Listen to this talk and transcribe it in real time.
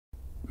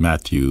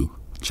Matthew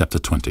chapter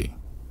 20.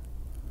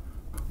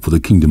 For the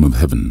kingdom of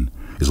heaven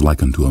is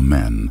like unto a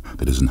man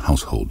that is an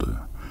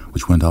householder,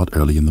 which went out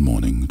early in the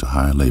morning to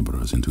hire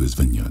laborers into his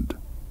vineyard.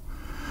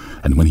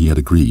 And when he had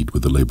agreed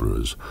with the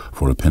laborers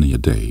for a penny a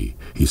day,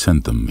 he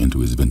sent them into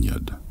his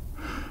vineyard.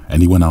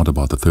 And he went out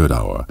about the third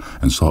hour,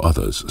 and saw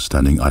others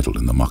standing idle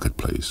in the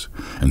marketplace,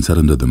 and said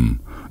unto them,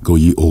 Go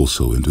ye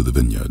also into the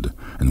vineyard,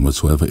 and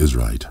whatsoever is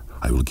right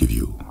I will give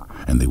you.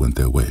 And they went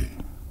their way.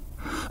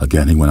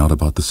 Again he went out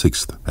about the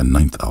 6th and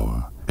 9th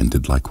hour, and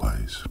did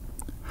likewise.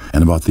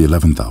 And about the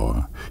 11th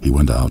hour he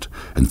went out,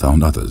 and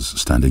found others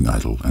standing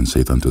idle, and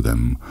saith unto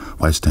them,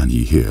 Why stand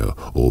ye here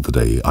all the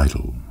day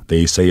idle?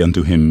 They say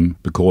unto him,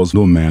 Because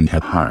no man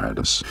hath hired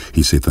us.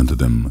 He saith unto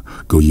them,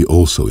 Go ye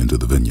also into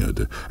the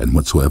vineyard, and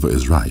whatsoever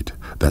is right,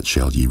 that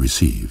shall ye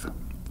receive.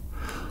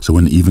 So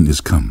when even is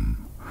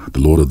come,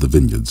 the Lord of the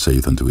vineyard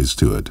saith unto his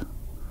steward,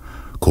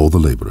 Call the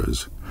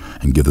laborers,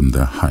 and give them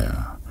their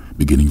hire,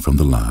 beginning from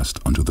the last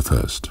unto the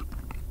first.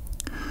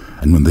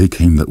 And when they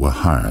came that were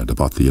hired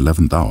about the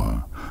 11th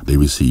hour, they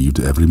received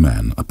every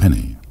man a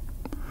penny.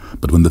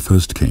 But when the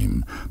first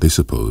came, they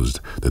supposed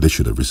that they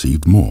should have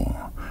received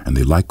more, and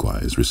they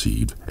likewise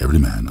received every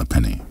man a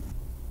penny.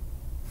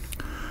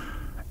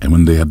 And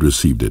when they had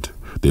received it,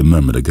 they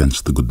murmured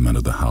against the good men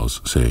of the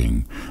house,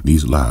 saying,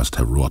 These last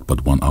have wrought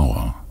but 1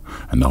 hour,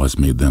 and thou hast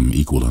made them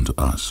equal unto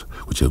us,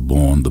 which have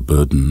borne the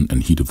burden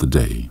and heat of the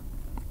day.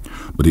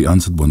 But he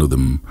answered one of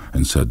them,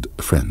 and said,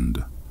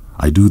 Friend,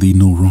 I do thee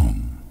no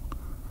wrong.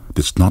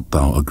 Didst not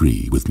thou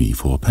agree with me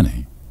for a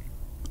penny?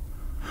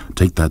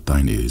 Take that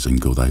thine is, and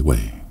go thy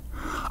way.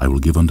 I will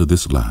give unto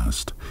this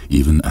last,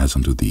 even as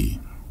unto thee.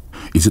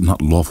 Is it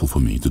not lawful for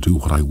me to do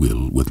what I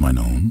will with mine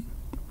own?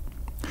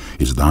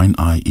 Is thine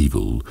eye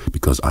evil,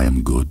 because I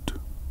am good?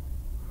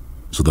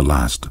 So the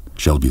last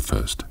shall be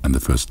first, and the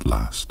first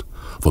last.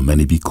 For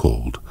many be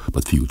called,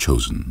 but few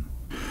chosen.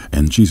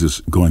 And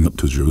Jesus, going up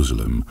to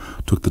Jerusalem,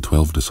 took the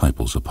 12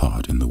 disciples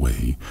apart in the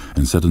way,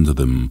 and said unto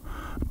them,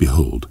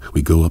 Behold,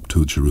 we go up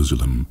to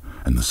Jerusalem,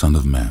 and the Son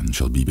of Man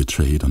shall be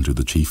betrayed unto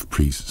the chief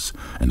priests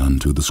and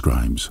unto the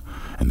scribes,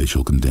 and they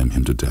shall condemn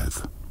him to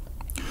death,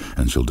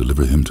 and shall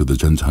deliver him to the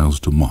Gentiles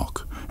to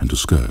mock, and to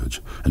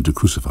scourge, and to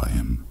crucify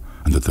him.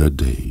 And the third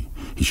day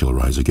he shall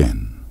rise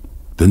again.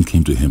 Then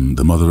came to him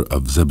the mother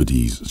of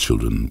Zebedee's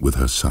children with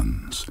her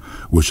sons,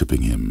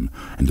 worshipping him,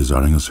 and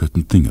desiring a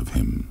certain thing of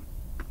him.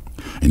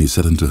 And he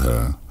said unto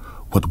her,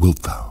 What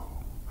wilt thou?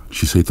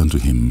 She saith unto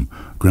him,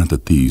 Grant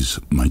that these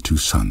my 2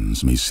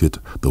 sons may sit,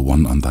 the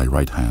one on thy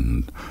right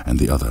hand, and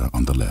the other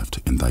on the left,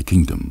 in thy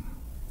kingdom.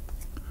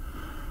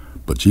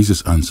 But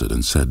Jesus answered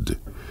and said,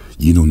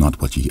 Ye know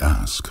not what ye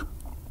ask.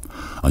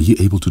 Are ye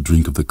able to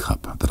drink of the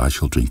cup that I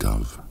shall drink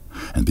of,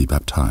 and be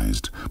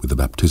baptized with the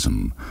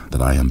baptism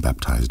that I am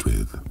baptized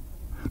with?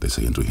 They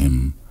say unto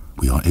him,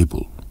 We are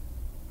able.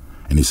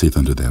 And he saith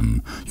unto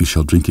them, You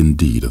shall drink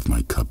indeed of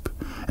my cup,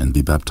 and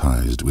be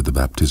baptized with the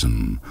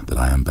baptism that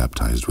I am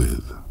baptized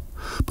with.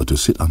 But to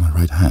sit on my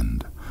right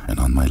hand and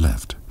on my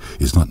left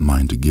is not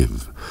mine to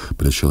give,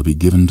 but it shall be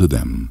given to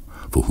them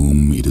for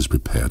whom it is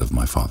prepared of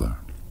my Father.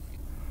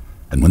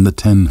 And when the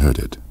 10 heard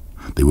it,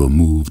 they were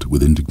moved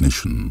with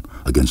indignation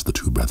against the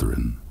 2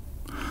 brethren.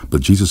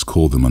 But Jesus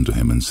called them unto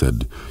him, and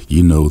said,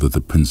 Ye know that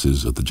the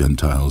princes of the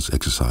Gentiles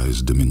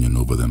exercise dominion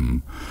over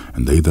them,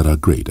 and they that are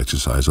great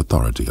exercise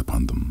authority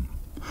upon them.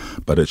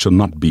 But it shall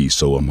not be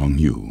so among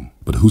you.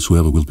 But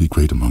whosoever will be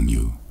great among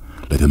you,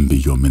 let him be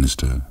your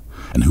minister,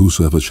 and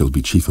whosoever shall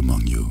be chief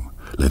among you,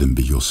 let him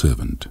be your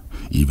servant,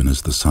 even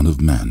as the Son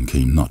of Man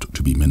came not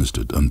to be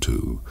ministered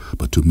unto,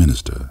 but to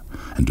minister,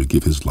 and to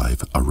give his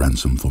life a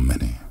ransom for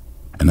many.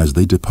 And as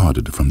they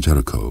departed from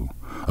Jericho,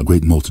 a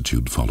great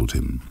multitude followed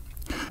him.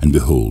 And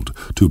behold,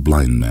 2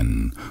 blind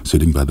men,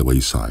 sitting by the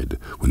wayside,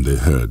 when they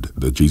heard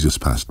that Jesus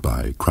passed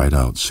by, cried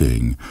out,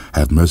 saying,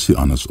 Have mercy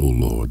on us, O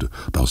Lord,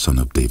 thou Son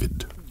of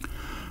David.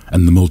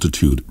 And the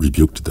multitude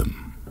rebuked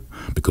them,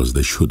 because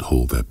they should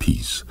hold their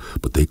peace.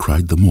 But they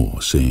cried the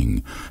more,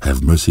 saying,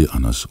 Have mercy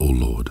on us, O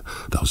Lord,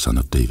 thou Son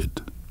of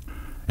David.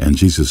 And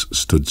Jesus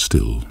stood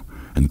still,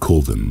 and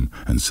called them,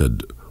 and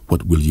said,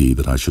 What will ye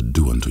that I should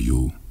do unto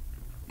you?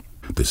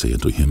 They say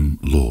unto him,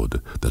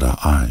 Lord, that our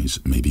eyes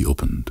may be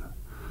opened.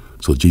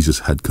 So Jesus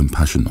had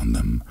compassion on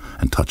them,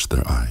 and touched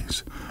their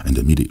eyes, and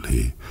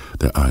immediately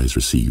their eyes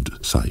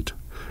received sight,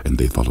 and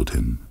they followed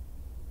him.